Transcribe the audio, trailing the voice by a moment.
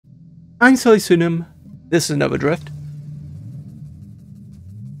I'm SillyPseudonym. This is Nova Drift.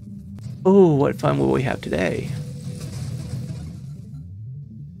 Oh, what fun will we have today?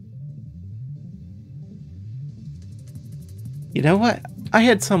 You know what? I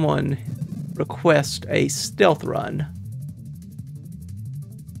had someone request a stealth run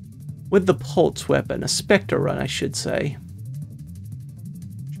with the pulse weapon, a Spectre run, I should say.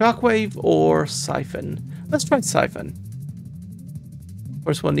 Shockwave or Siphon? Let's try Siphon. Of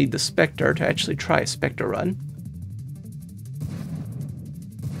course, we'll need the Spectre to actually try a Spectre run.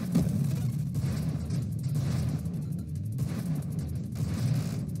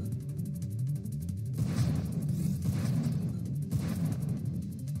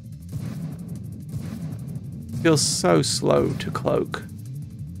 Feels so slow to cloak.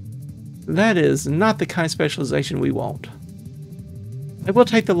 That is not the kind of specialization we want. I will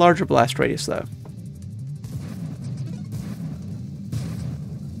take the larger blast radius though.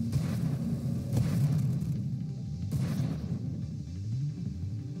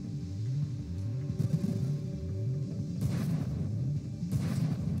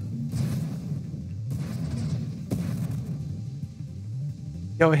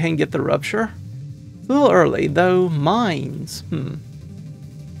 Go ahead and get the rupture. A little early, though. Mines.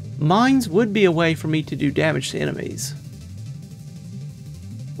 Mines would be a way for me to do damage to enemies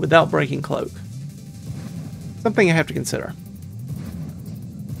without breaking cloak. Something I have to consider.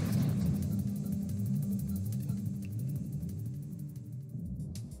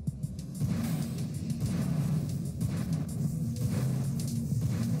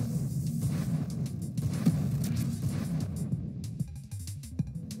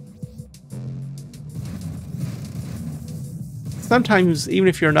 Sometimes, even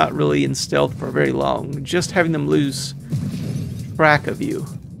if you're not really in stealth for very long, just having them lose track of you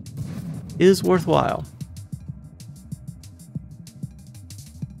is worthwhile.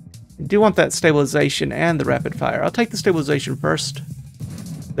 I do want that stabilization and the rapid fire. I'll take the stabilization first.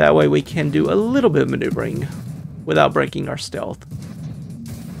 That way we can do a little bit of maneuvering without breaking our stealth.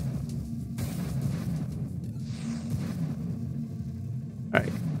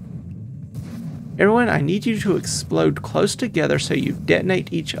 Alright. Everyone, I need you to explode close together so you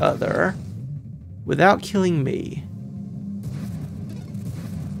detonate each other without killing me.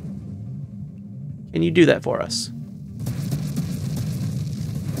 Can you do that for us?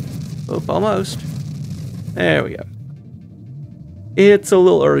 Oh, almost. There we go. It's a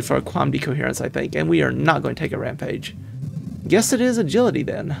little early for a quantum decoherence, I think, and we are not going to take a rampage. Guess it is agility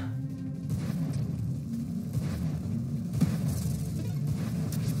then.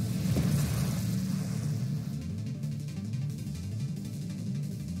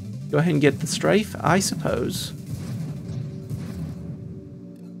 Go ahead and get the strafe, I suppose.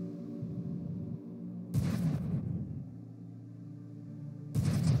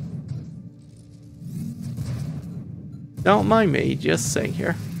 Don't mind me, just saying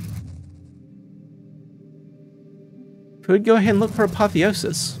here. Could go ahead and look for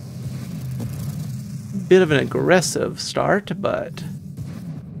Apotheosis. Bit of an aggressive start, but...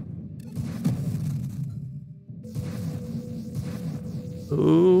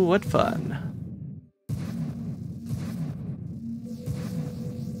 ooh, what fun.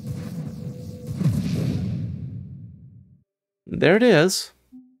 There it is.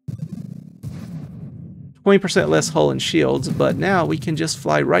 20% less hull and shields, but now we can just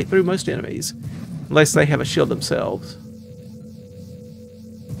fly right through most enemies, unless they have a shield themselves.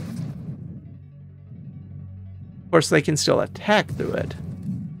 Of course, they can still attack through it.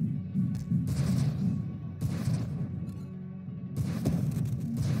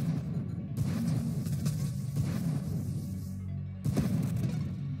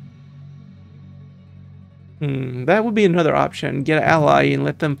 That would be another option. Get an ally and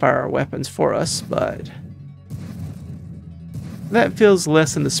let them fire our weapons for us, but that feels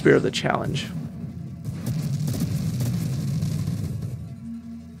less in the spirit of the challenge.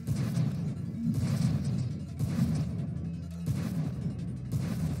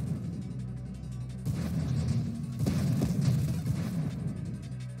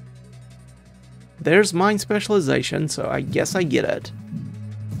 There's mine specialization, so I guess I get it.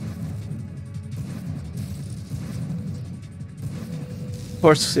 Of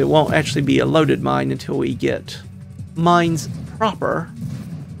course, it won't actually be a loaded mine until we get mines proper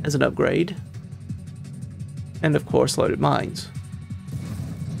as an upgrade. And of course, loaded mines.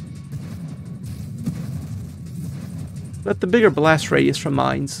 But the bigger blast radius from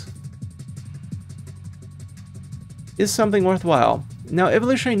mines is something worthwhile. Now,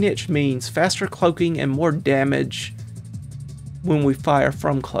 evolutionary niche means faster cloaking and more damage when we fire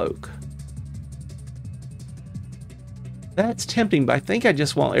from cloak. That's tempting, but I think I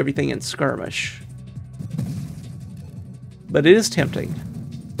just want everything in skirmish. But it is tempting.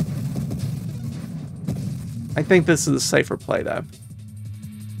 I think this is a safer play, though.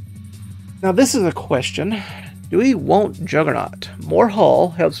 Now, this is a question. Do we want Juggernaut? More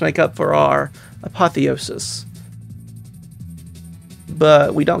hull helps make up for our apotheosis.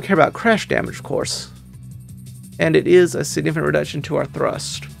 But we don't care about crash damage, of course. And it is a significant reduction to our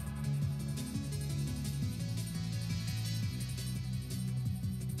thrust.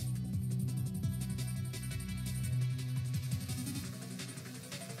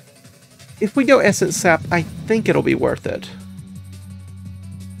 If we go Essence Sap, I think it'll be worth it.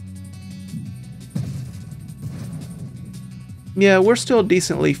 Yeah, we're still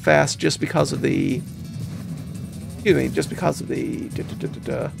decently fast just because of the... Excuse me, just because of the...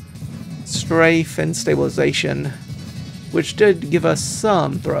 strafe and stabilization, which did give us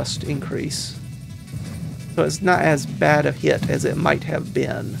some thrust increase. So it's not as bad a hit as it might have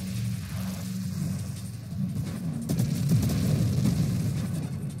been.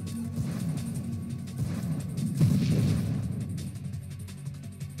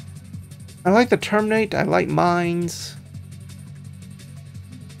 I like the Terminate, I like Mines.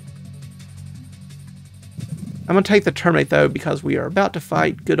 I'm going to take the Terminate though because we are about to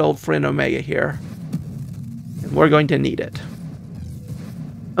fight good old friend Omega here. And we're going to need it.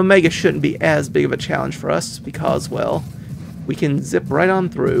 Omega shouldn't be as big of a challenge for us because, well, we can zip right on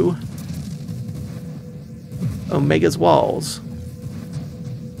through Omega's walls.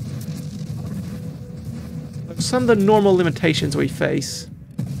 Some of the normal limitations we face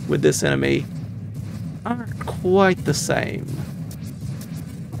with this enemy aren't quite the same.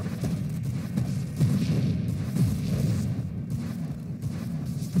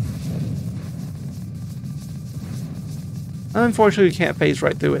 Unfortunately, we can't phase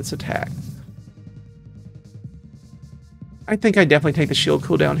right through its attack. I think I definitely take the shield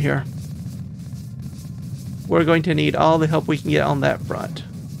cooldown here. We're going to need all the help we can get on that front.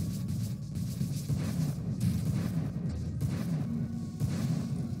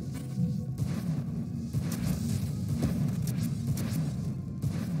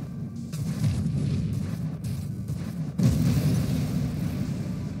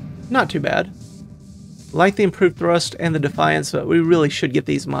 Not too bad. Like the improved thrust and the defiance, but we really should get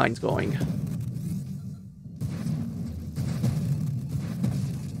these mines going.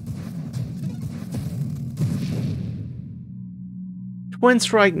 Twin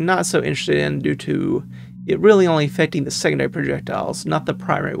Strike, not so interested in due to it really only affecting the secondary projectiles, not the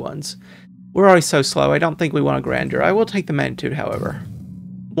primary ones. We're already so slow, I don't think we want a Grandeur. I will take the Magnitude, however.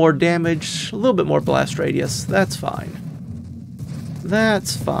 More damage, a little bit more blast radius, that's fine.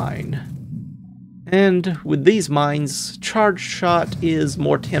 That's fine. And with these mines, Charge Shot is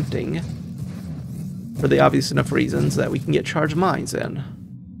more tempting for the obvious enough reasons that we can get charged mines in.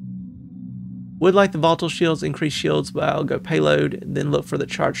 Would like the Volatile Shields, increase shields, but I'll go Payload, then look for the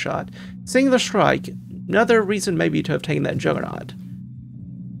Charge Shot. Singular Strike, another reason maybe to have taken that Juggernaut.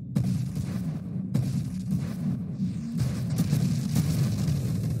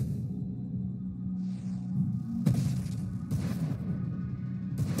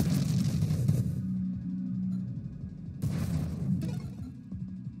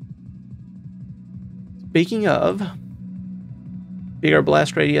 Speaking of, bigger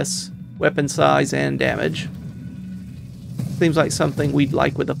blast radius, weapon size, and damage. Seems like something we'd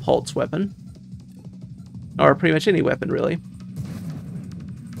like with a pulse weapon. Or pretty much any weapon, really.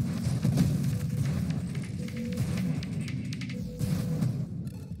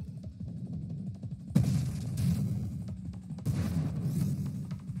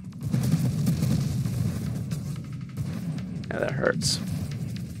 Yeah, that hurts.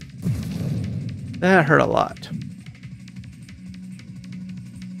 That hurt a lot.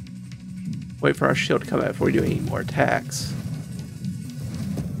 Wait for our shield to come out before we do any more attacks.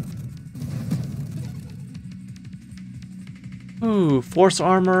 Ooh, force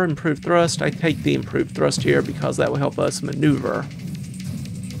armor, improved thrust. I take the improved thrust here because that will help us maneuver.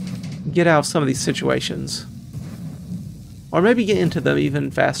 Get out of some of these situations. Or maybe get into them even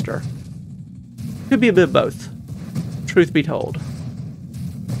faster. Could be a bit of both. Truth be told.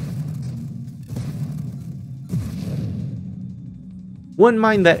 Wouldn't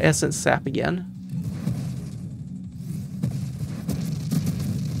mind that Essence Sap again.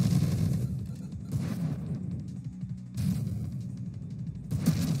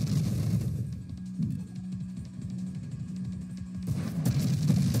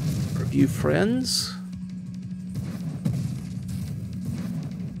 Review friends.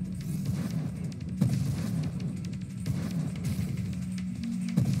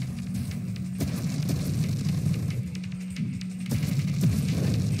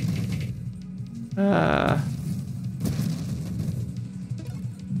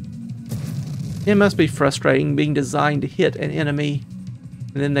 It must be frustrating being designed to hit an enemy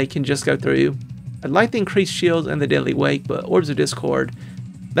and then they can just go through. I'd like the increased shields and the deadly wake, but Orbs of Discord,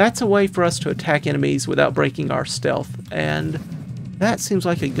 that's a way for us to attack enemies without breaking our stealth, and that seems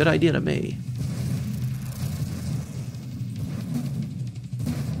like a good idea to me.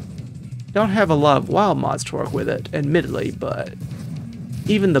 Don't have a lot of wild mods to work with it, admittedly, but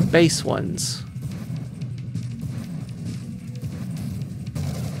even the base ones.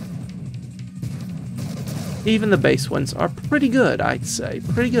 Even the base ones are pretty good, I'd say.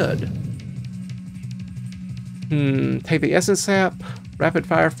 Pretty good. Take the Essence Sap, Rapid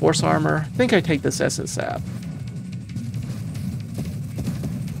Fire, Force Armor. I think I take this Essence Sap.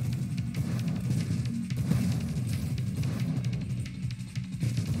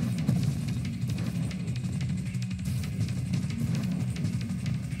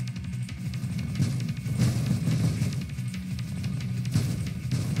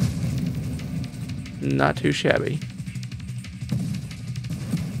 Not too shabby.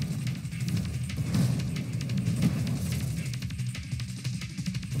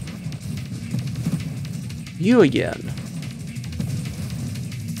 You again.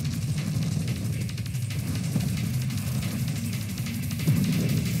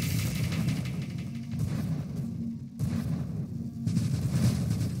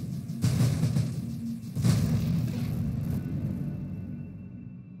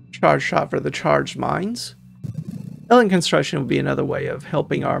 Charge shot for the charged mines. Elegant construction would be another way of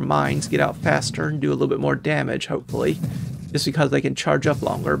helping our mines get out faster and do a little bit more damage, hopefully. Just because they can charge up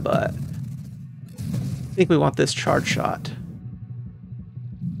longer, but I think we want this charge shot.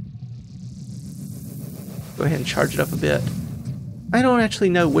 Go ahead and charge it up a bit. I don't actually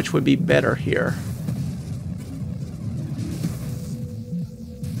know which would be better here.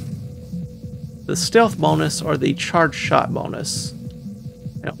 The stealth bonus or the charge shot bonus.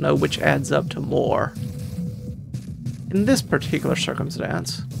 I don't know which adds up to more in this particular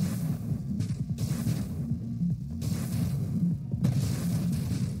circumstance.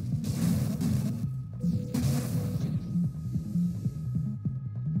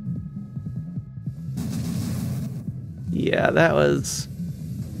 Yeah, that was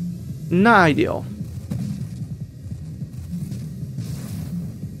not ideal.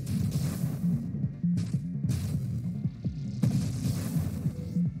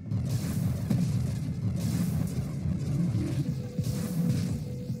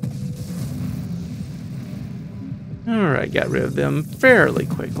 Alright, got rid of them fairly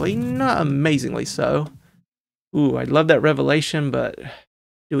quickly. Not amazingly so. Ooh, I'd love that revelation, but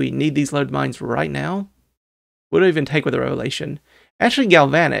do we need these load mines right now? What do I even take with a revelation? Actually,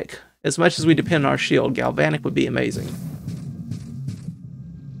 galvanic. As much as we depend on our shield, galvanic would be amazing.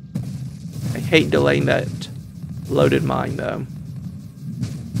 I hate delaying that loaded mine, though.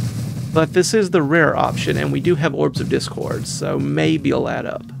 But this is the rare option, and we do have Orbs of Discord, so maybe it'll add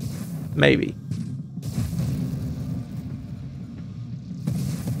up. Maybe.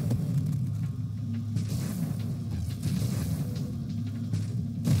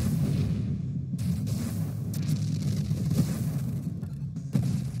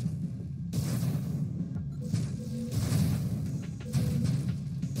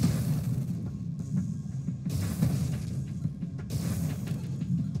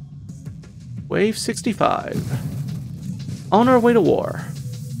 Wave 65. On our way to war.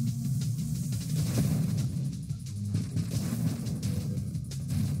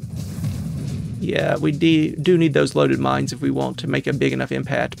 Yeah, we do need those loaded mines if we want to make a big enough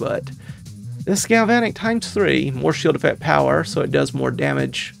impact, but this galvanic times 3, more shield effect power, so it does more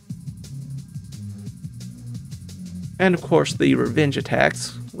damage. And of course the revenge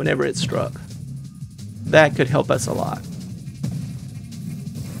attacks whenever it's struck. That could help us a lot.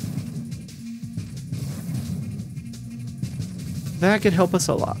 That could help us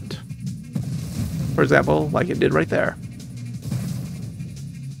a lot. For example, like it did right there.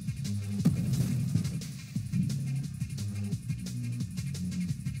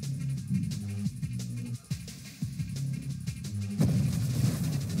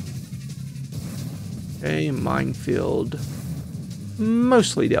 Okay, minefield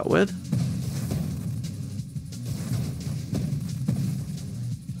mostly dealt with.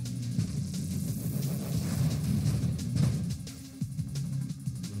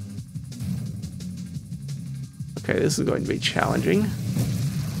 Okay, this is going to be challenging.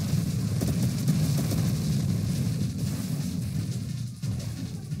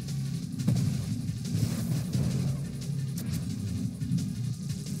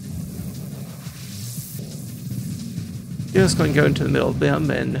 Just going to go into the middle of them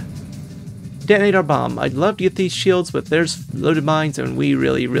and detonate our bomb. I'd love to get these shields, but there's loaded mines, and we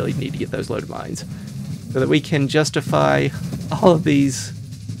really, really need to get those loaded mines so that we can justify all of these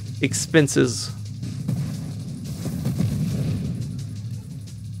expenses.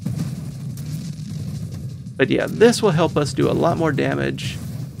 But yeah, this will help us do a lot more damage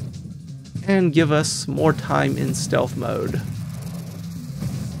and give us more time in stealth mode.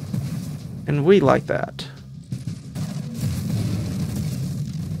 And we like that.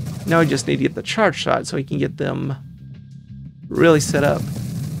 Now we just need to get the charge shot so we can get them really set up.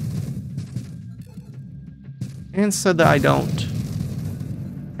 And so that I don't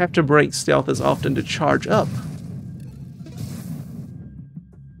have to break stealth as often to charge up,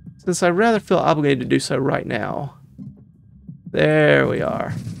 since I rather feel obligated to do so right now. There we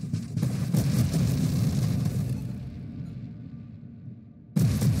are.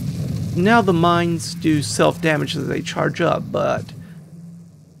 Now the mines do self-damage as they charge up, but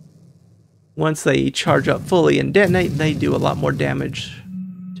once they charge up fully and detonate, they do a lot more damage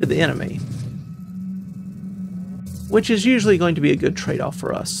to the enemy, which is usually going to be a good trade-off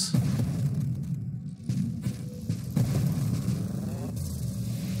for us.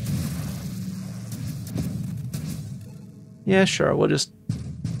 Yeah, sure, we'll just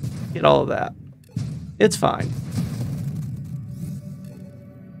get all of that. It's fine.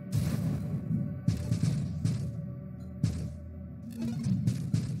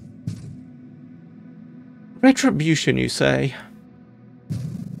 Retribution, you say?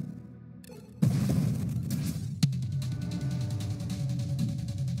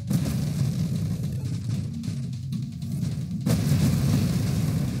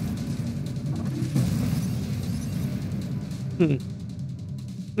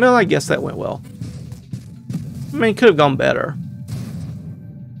 Well, I guess that went well. I mean, it could have gone better.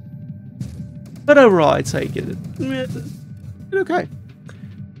 But overall, I'd say it did okay.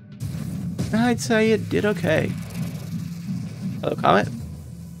 I'd say it did okay. Hello, Comet.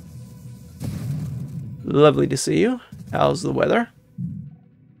 Lovely to see you. How's the weather?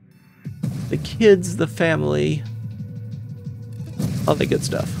 The kids, the family, all the good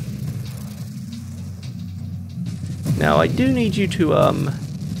stuff. Now, I do need you to,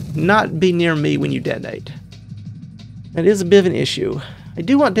 not be near me when you detonate. That is a bit of an issue. I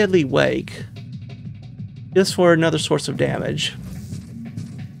do want Deadly Wake, just for another source of damage.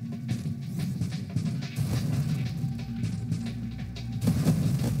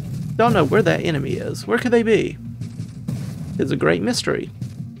 Don't know where that enemy is. Where could they be? It's a great mystery.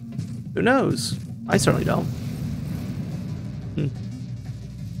 Who knows? I certainly don't.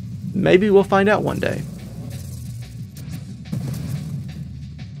 Maybe we'll find out one day.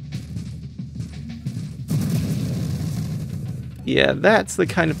 Yeah, that's the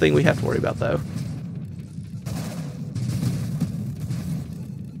kind of thing we have to worry about, though.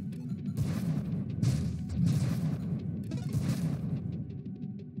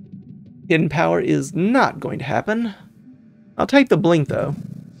 Hidden power is not going to happen. I'll take the blink, though.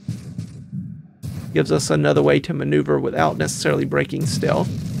 Gives us another way to maneuver without necessarily breaking stealth.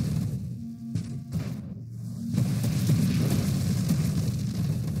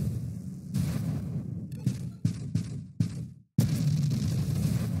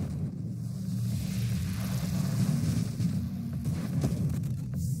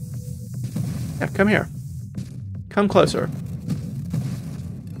 Yeah, come here. Come closer.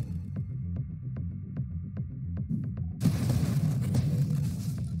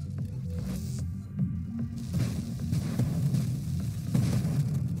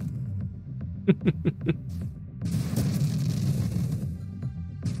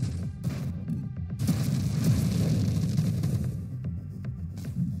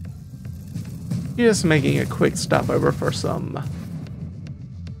 Just making a quick stopover for some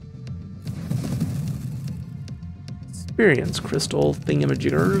experience crystal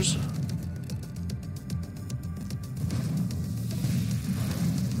thingamajiggers.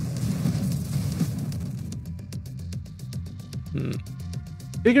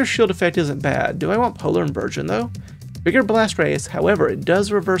 Bigger shield effect isn't bad. Do I want polar inversion though? Bigger blast radius, however, it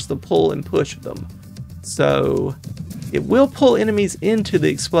does reverse the pull and push of them. So it will pull enemies into the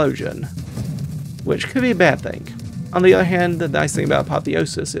explosion, which could be a bad thing. On the other hand, the nice thing about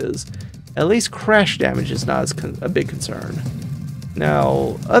Apotheosis is at least crash damage is not as a big concern.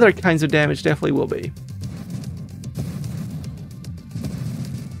 Now, other kinds of damage definitely will be.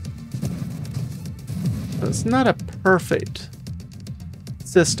 It's not a perfect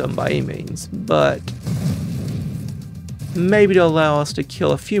system by any means, but maybe to allow us to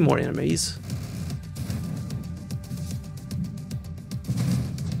kill a few more enemies.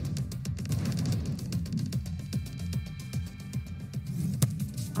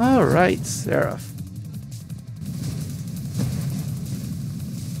 Alright, Seraph.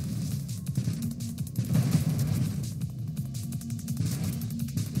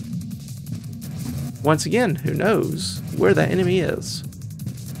 Once again, who knows where that enemy is?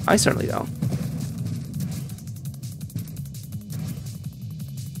 I certainly don't.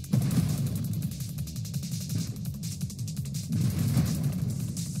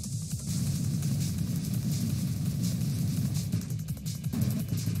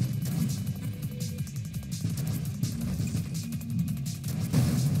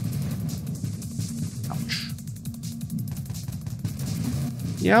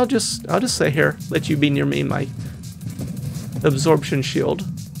 Yeah, I'll just stay here, let you be near me, my absorption shield,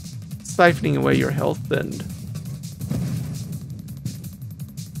 siphoning away your health and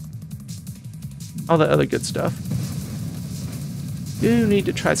all that other good stuff. Do need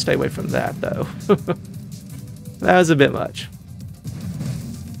to try to stay away from that, though. That was a bit much.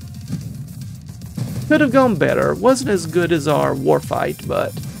 Could have gone better. Wasn't as good as our war fight,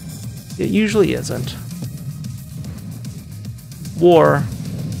 but it usually isn't. War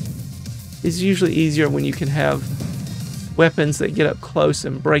is usually easier when you can have weapons that get up close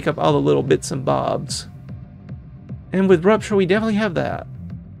and break up all the little bits and bobs. And with Rupture, we definitely have that.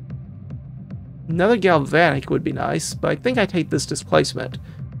 Another Galvanic would be nice, but I think I take this displacement.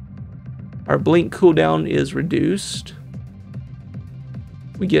 Our blink cooldown is reduced.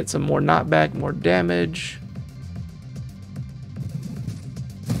 We get some more knockback, more damage.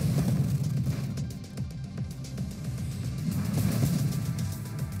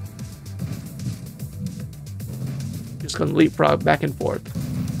 Just gonna leapfrog back and forth.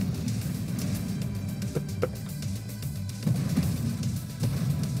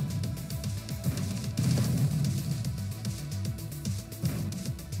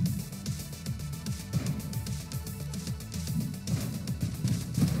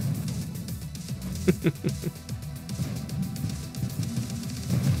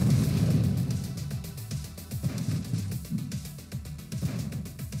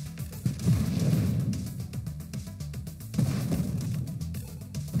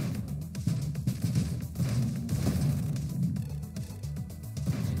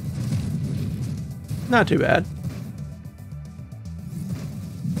 Not too bad.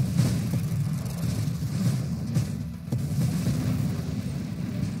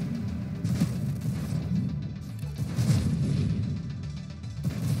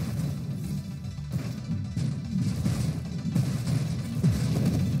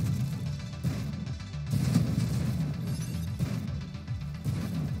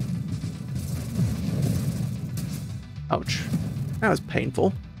 Ouch. That was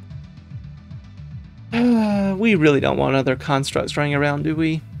painful. We really don't want other constructs running around, do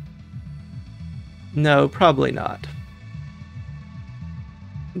we? No, probably not.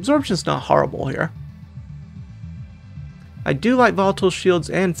 Absorption's not horrible here. I do like volatile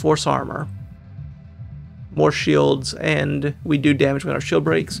shields and force armor. More shields, and we do damage when our shield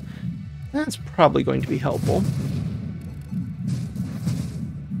breaks. That's probably going to be helpful.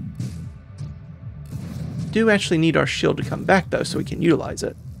 Do actually need our shield to come back, though, so we can utilize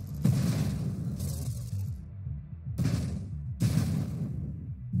it.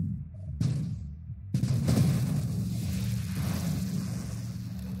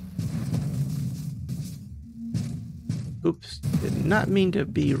 Oops, did not mean to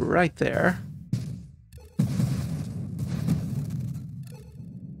be right there.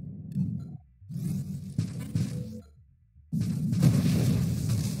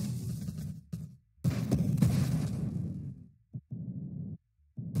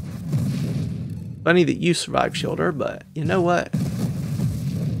 Funny that you survived, Shielder, but you know what?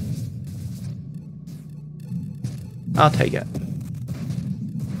 I'll take it.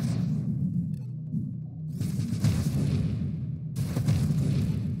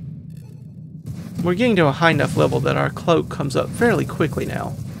 We're getting to a high enough level that our cloak comes up fairly quickly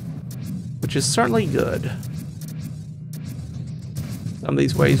now, which is certainly good. Some of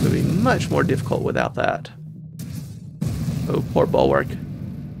these waves would be much more difficult without that. Oh, poor Bulwark.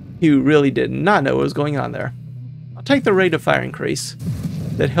 You really did not know what was going on there. I'll take the rate of fire increase.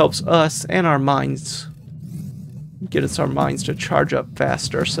 That helps us and our mines. Get us our mines to charge up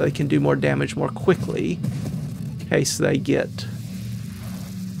faster so they can do more damage more quickly in case they get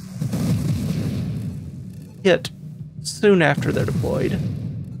hit soon after they're deployed.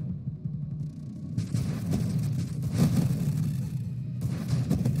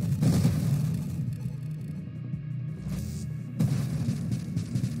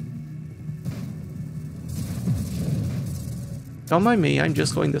 Don't mind me, I'm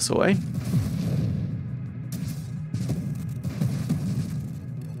just going this way.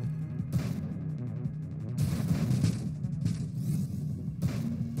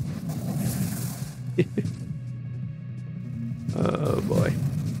 Oh boy.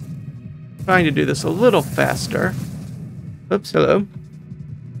 Trying to do this a little faster. Oops, hello.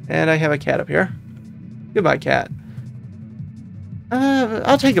 And I have a cat up here. Goodbye, cat.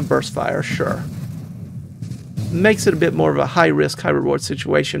 I'll take a burst fire, sure. Makes it a bit more of a high-risk, high-reward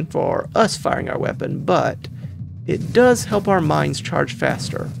situation for us firing our weapon, but it does help our mines charge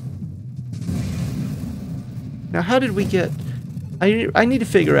faster. Now, how did we get... I need to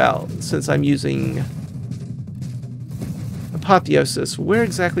figure out, since I'm using Apotheosis, where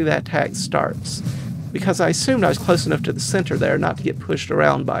exactly that attack starts. Because I assumed I was close enough to the center there not to get pushed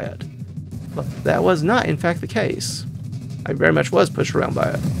around by it. But that was not, in fact, the case. I very much was pushed around by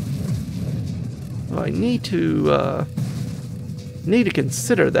it. Well, I need to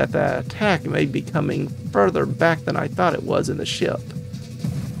consider that that attack may be coming further back than I thought it was in the ship.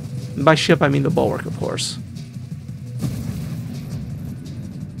 And by ship, I mean the bulwark, of course.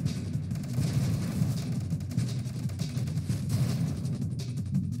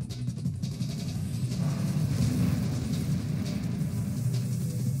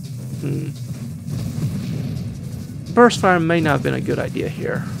 Burst fire may not have been a good idea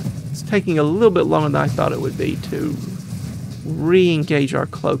here. It's taking a little bit longer than I thought it would be to re-engage our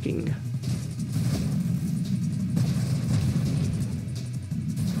cloaking.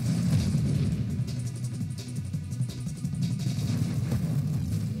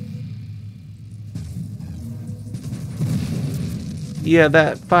 Yeah,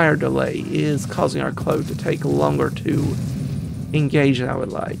 that fire delay is causing our cloak to take longer to engage than I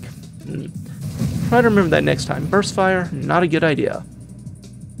would like. Try to remember that next time. Burst fire, not a good idea.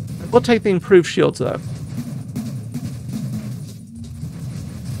 We'll take the improved shields though.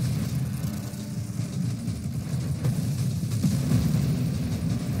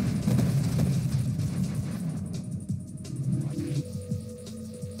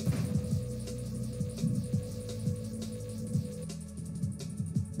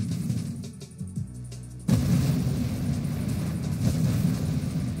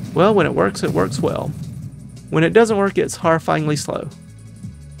 Well, when it works well. When it doesn't work, it's horrifyingly slow.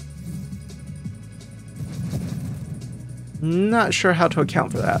 Not sure how to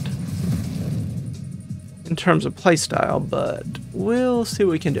account for that in terms of playstyle, but we'll see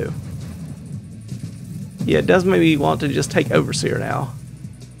what we can do. Yeah, it does make me want to just take Overseer now.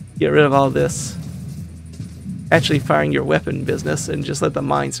 Get rid of all this actually firing your weapon business and just let the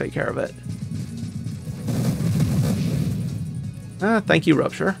mines take care of it. Thank you,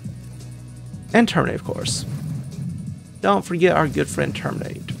 Rupture. And Terminate, of course. Don't forget our good friend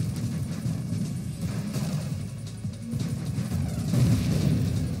Terminate.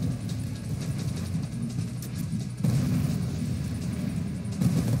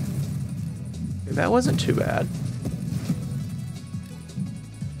 Okay, that wasn't too bad.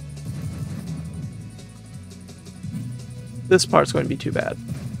 This part's going to be too bad.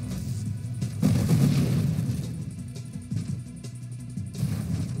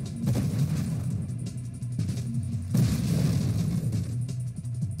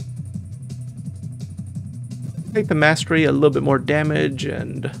 Take the mastery, a little bit more damage,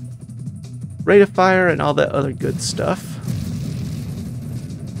 and rate of fire, and all that other good stuff.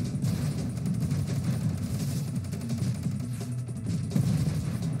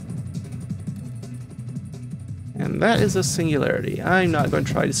 And that is a singularity. I'm not going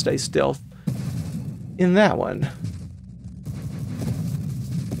to try to stay still in that one.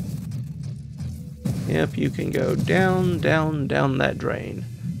 Yep, you can go down, down, down that drain.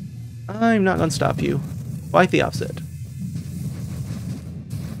 I'm not going to stop you. Quite the opposite.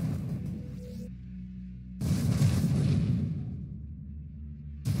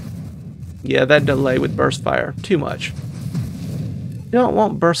 Yeah, that delay with burst fire. Too much. Don't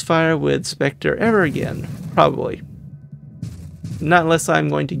want burst fire with Spectre ever again. Probably. Not unless I'm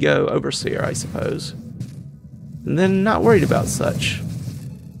going to go Overseer, I suppose. And then not worried about such.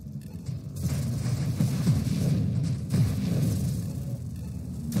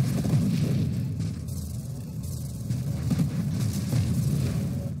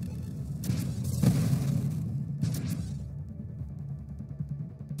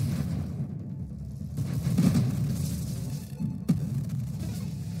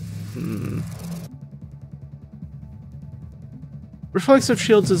 Reflexive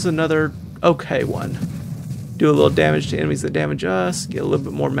shields is another okay one. Do a little damage to enemies that damage us, get a little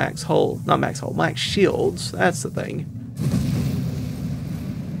bit more max hull. Not max hull, max shields. That's the thing.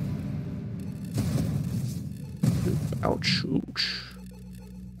 Ouch, ouch.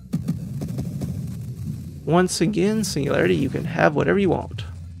 Once again, Singularity, you can have whatever you want.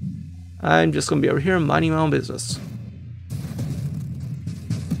 I'm just going to be over here minding my own business.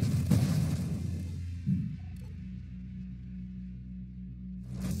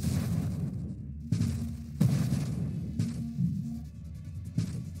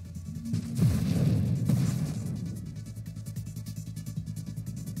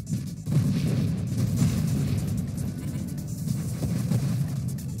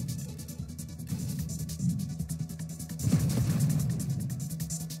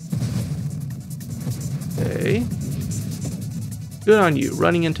 Okay. Good on you,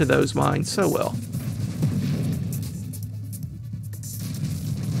 running into those mines so well.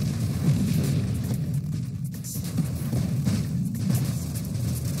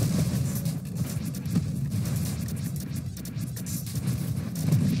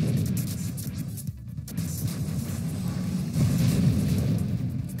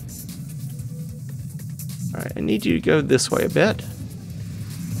 Alright, I need you to go this way a bit.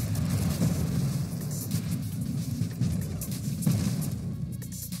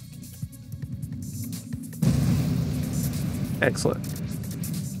 Excellent.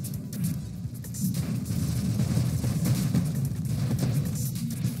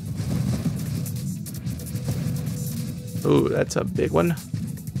 Ooh, that's a big one.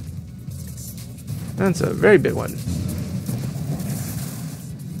 That's a very big one.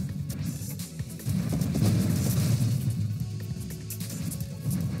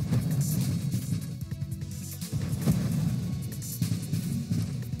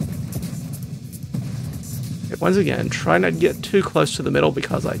 Once again, try not to get too close to the middle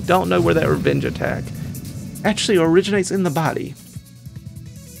because I don't know where that revenge attack actually originates in the body.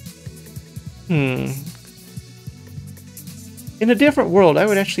 In a different world, I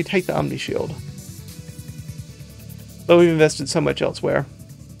would actually take the Omni Shield. But we've invested so much elsewhere.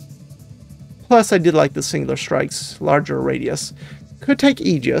 Plus, I did like the singular strikes, larger radius. Could take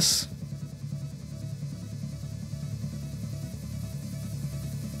Aegis.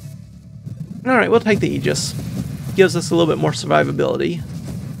 Alright, we'll take the Aegis. Gives us a little bit more survivability.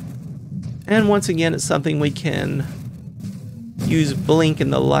 And once again, it's something we can use blink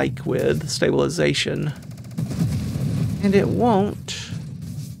and the like with, stabilization. And it won't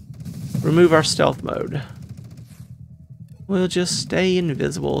remove our stealth mode. We'll just stay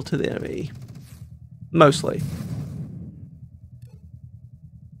invisible to the enemy. Mostly.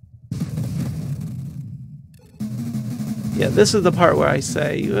 Yeah, this is the part where I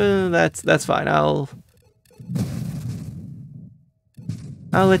say, that's fine, I'll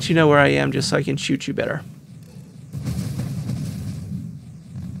let you know where I am just so I can shoot you better.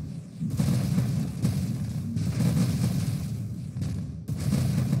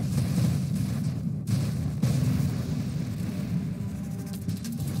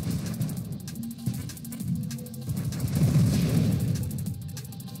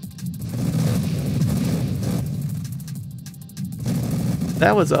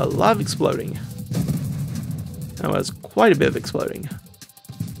 That was a lot of exploding. That was quite a bit of exploding.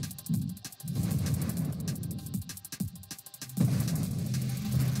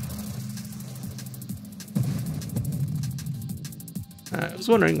 I was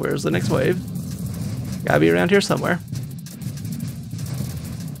wondering, where's the next wave? Gotta be around here somewhere.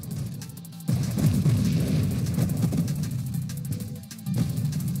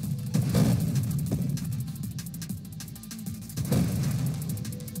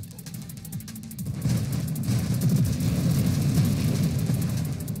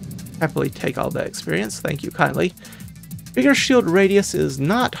 Happily take all that experience, thank you kindly. Bigger shield radius is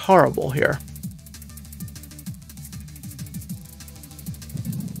not horrible here.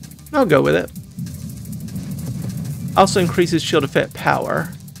 I'll go with it. Also increases shield effect power.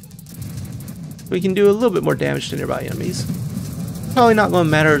 We can do a little bit more damage to nearby enemies. Probably not going to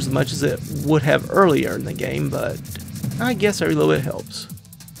matter as much as it would have earlier in the game, but I guess every little bit helps.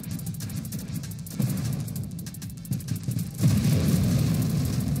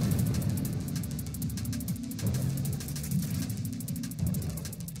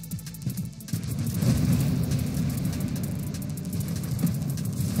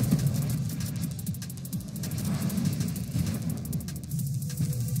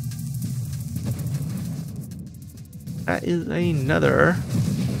 That is another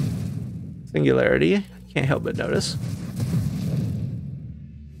singularity. I can't help but notice.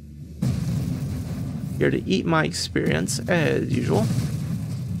 Here to eat my experience, as usual.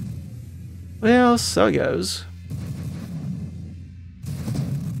 Well, so it goes.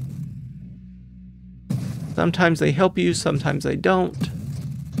 Sometimes they help you, sometimes they don't.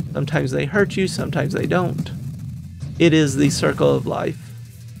 Sometimes they hurt you, sometimes they don't. It is the circle of life.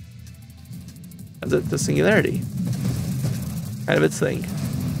 The singularity. Kind of its thing.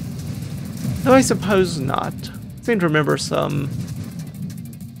 Though I suppose not. I seem to remember some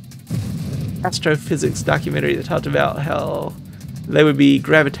astrophysics documentary that talked about how they would be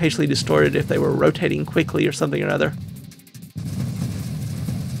gravitationally distorted if they were rotating quickly or something or other.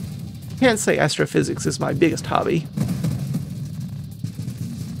 I can't say astrophysics is my biggest hobby.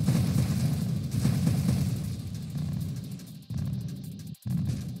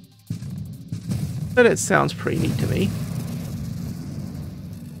 But it sounds pretty neat to me.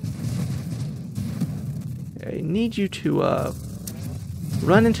 Okay, need you to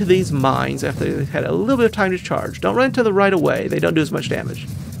run into these mines after they've had a little bit of time to charge. Don't run into them right away. They don't do as much damage.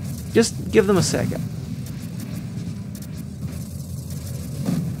 Just give them a second.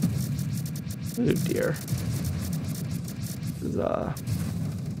 Oh dear.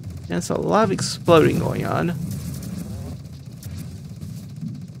 There's a lot of exploding going on.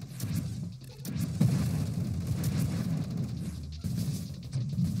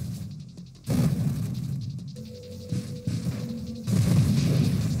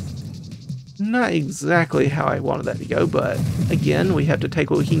 Not exactly how I wanted that to go, but again, we have to take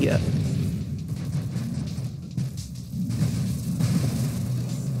what we can get.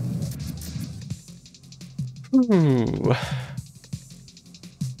 Ooh.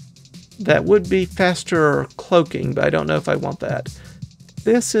 That would be faster cloaking, but I don't know if I want that.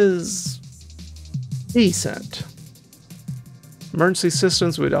 This is decent. Emergency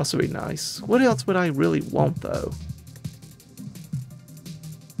systems would also be nice. What else would I really want, though?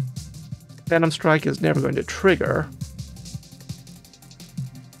 Phantom Strike is never going to trigger.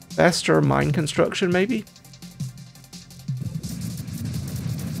 Faster mine construction, maybe?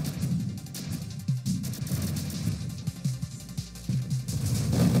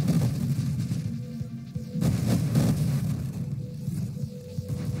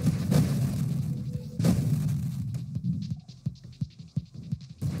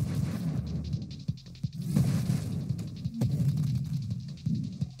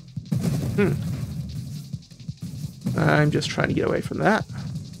 I'm just trying to get away from that.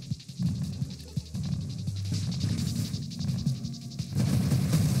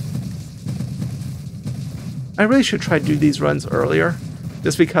 I really should try to do these runs earlier,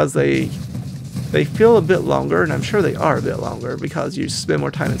 just because they feel a bit longer, and I'm sure they are a bit longer, because you spend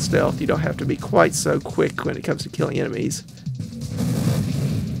more time in stealth. You don't have to be quite so quick when it comes to killing enemies.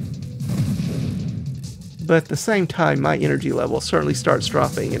 But at the same time, my energy level certainly starts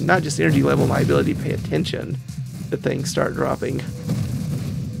dropping, and not just energy level, my ability to pay attention to things start dropping.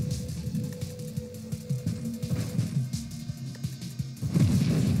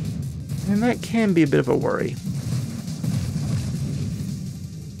 And that can be a bit of a worry.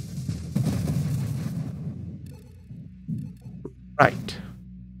 Right.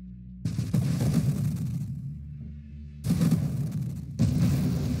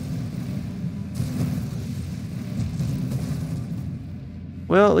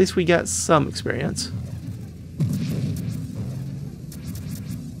 Well, at least we got some experience.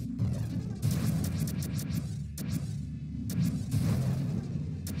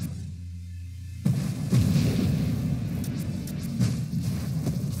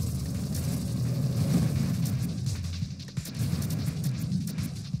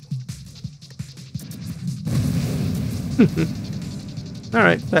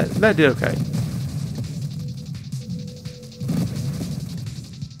 Alright, that did okay.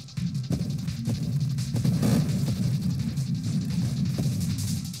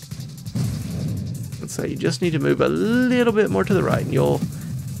 Let's say you just need to move a little bit more to the right and you'll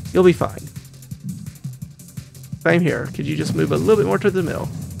be fine. Same here. Could you just move a little bit more to the middle?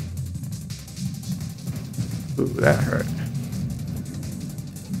 Ooh, that hurt.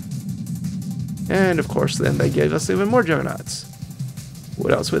 And of course then they gave us even more juggernauts.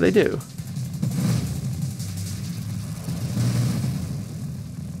 What else would they do?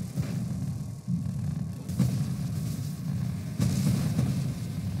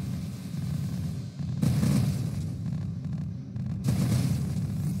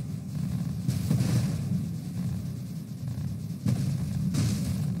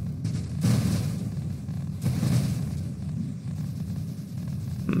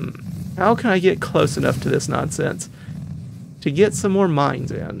 How can I get close enough to this nonsense to get some more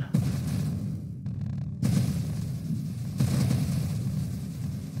mines in?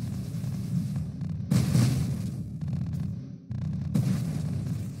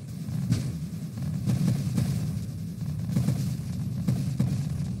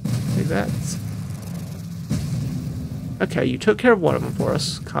 Okay, that's... Okay, you took care of one of them for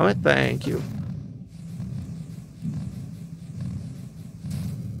us. Comet, thank you.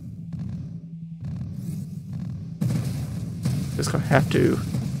 Just gonna have to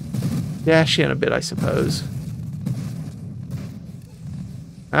dash in a bit, I suppose.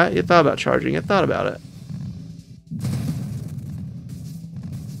 It thought about charging. It thought about it.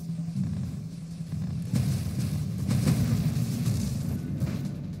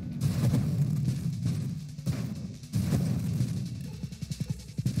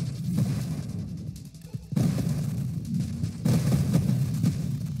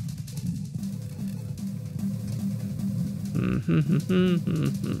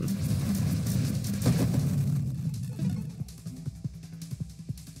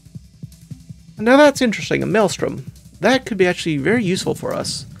 Now that's interesting, a maelstrom. That could be actually very useful for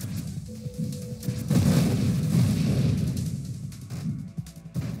us.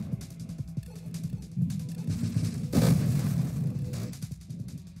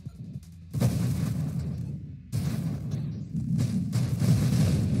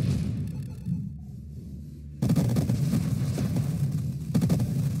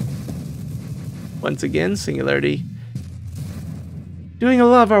 Once again, Singularity doing a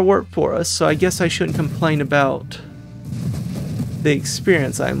lot of our work for us, so I guess I shouldn't complain about the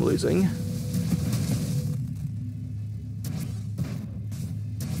experience I'm losing.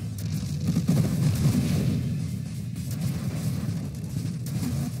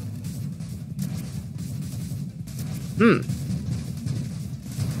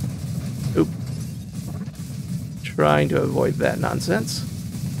 Oop. Trying to avoid that nonsense.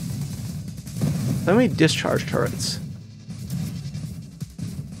 So many discharge turrets.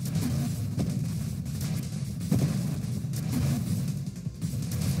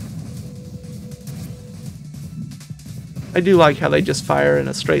 I do like how they just fire in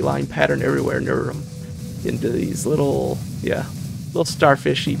a straight line pattern everywhere near them into these little, little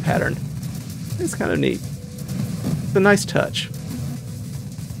starfishy pattern. It's kind of neat. It's a nice touch.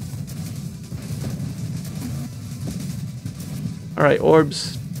 Alright,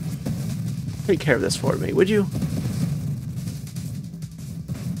 orbs. Take care of this for me, would you?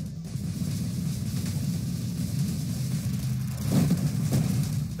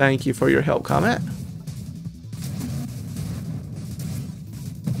 Thank you for your help, Comet.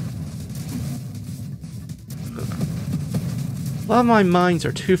 A lot of my mines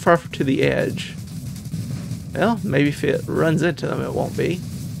are too far to the edge. Well, maybe if it runs into them, it won't be.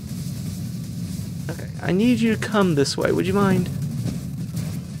 Okay, I need you to come this way. Would you mind?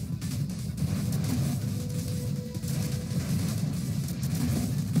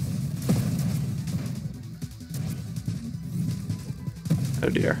 Oh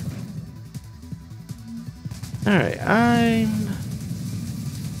dear. Alright, I'm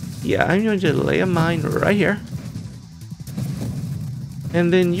going to lay a mine right here.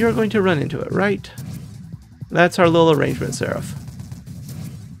 And then you're going to run into it, right? That's our little arrangement, Seraph.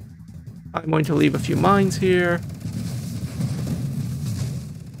 I'm going to leave a few mines here.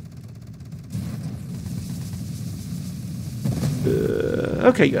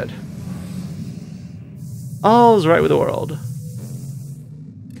 Okay, good. All's right with the world.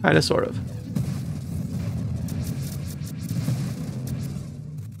 Kinda, sort of.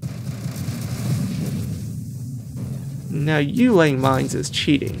 Now you laying mines is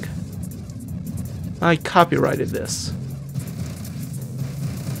cheating. I copyrighted this.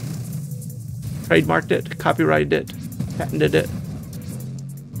 Trademarked it, copyrighted it, patented it.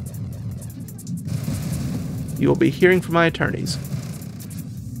 You will be hearing from my attorneys.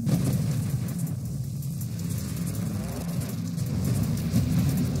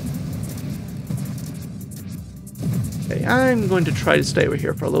 Okay, I'm going to try to stay over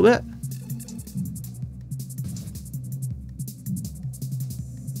here for a little bit.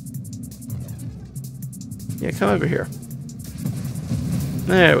 Yeah, come over here.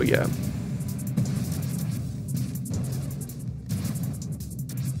 There we go.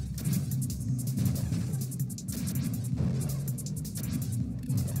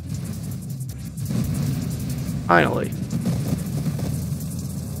 Finally.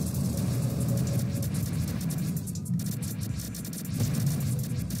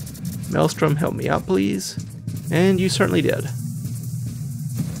 Maelstrom, help me out, please. And you certainly did.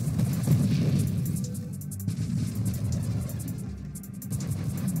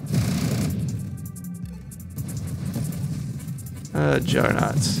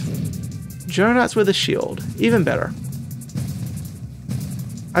 Juggernauts. Juggernauts with a shield. Even better.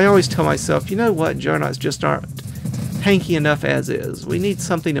 I always tell myself, you know what, Juggernauts just aren't tanky enough as is. We need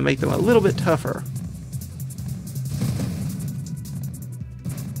something to make them a little bit tougher.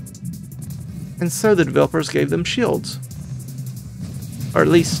 And so the developers gave them shields. Or at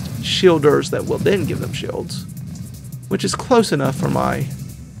least shielders that will then give them shields. Which is close enough for my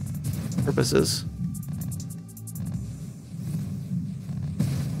purposes.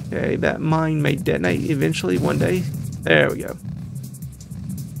 Okay, that mine may detonate eventually one day. There we go.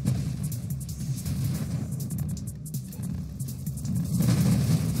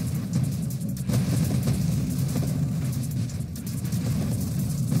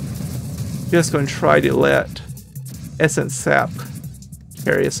 Just going to try to let Essence Sap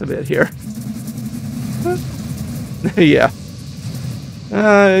carry us a bit here. Yeah.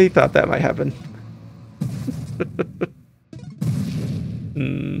 I thought that might happen.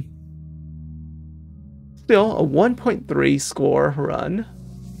 Still, a 1.3 score run.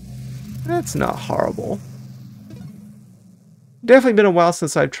 That's not horrible. Definitely been a while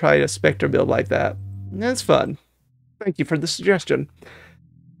since I've tried a Spectre build like that. That's fun. Thank you for the suggestion. I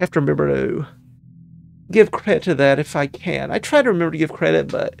have to remember to give credit to that if I can. I try to remember to give credit,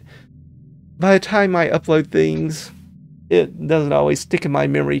 but by the time I upload things, it doesn't always stick in my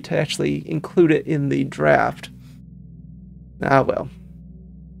memory to actually include it in the draft. Ah, well.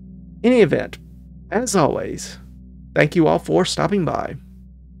 In any event, as always, thank you all for stopping by.